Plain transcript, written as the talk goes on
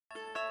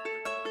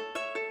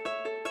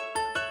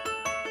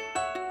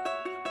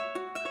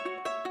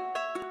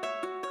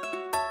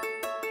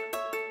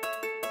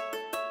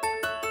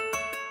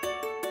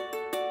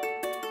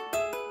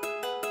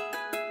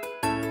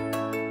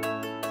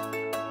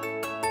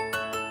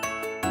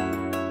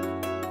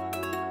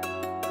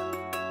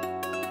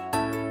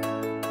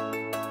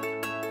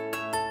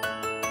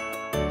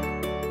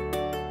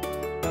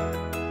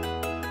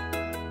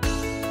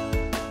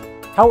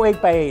How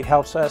 8x8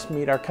 helps us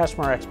meet our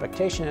customer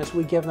expectation is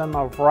we give them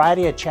a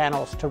variety of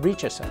channels to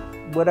reach us in,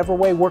 whatever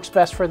way works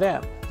best for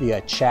them, via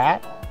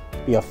chat,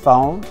 via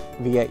phone,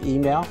 via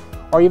email,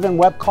 or even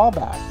web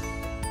callback.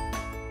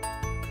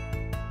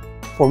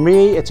 For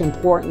me, it's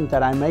important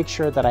that I make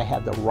sure that I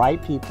have the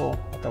right people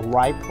at the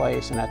right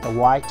place and at the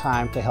right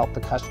time to help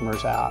the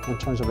customers out in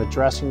terms of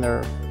addressing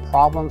their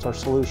problems or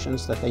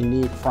solutions that they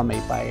need from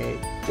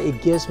 8x8.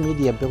 It gives me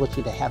the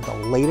ability to have the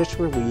latest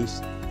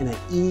release in an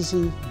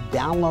easy,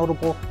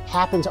 downloadable,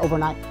 happens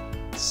overnight,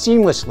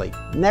 seamlessly.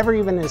 Never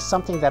even is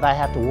something that I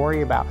have to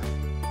worry about.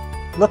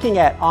 Looking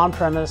at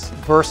on-premise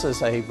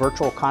versus a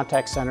virtual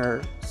contact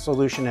center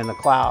solution in the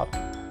cloud,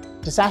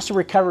 disaster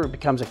recovery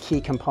becomes a key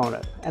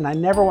component, and I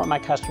never want my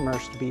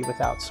customers to be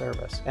without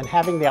service. And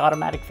having the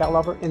automatic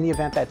failover in the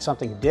event that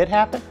something did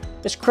happen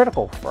is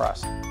critical for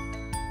us.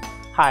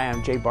 Hi,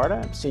 I'm Jay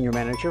Barta. I'm Senior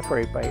Manager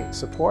for 8x8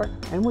 Support,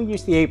 and we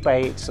use the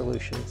 8x8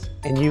 solutions,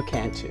 and you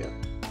can too.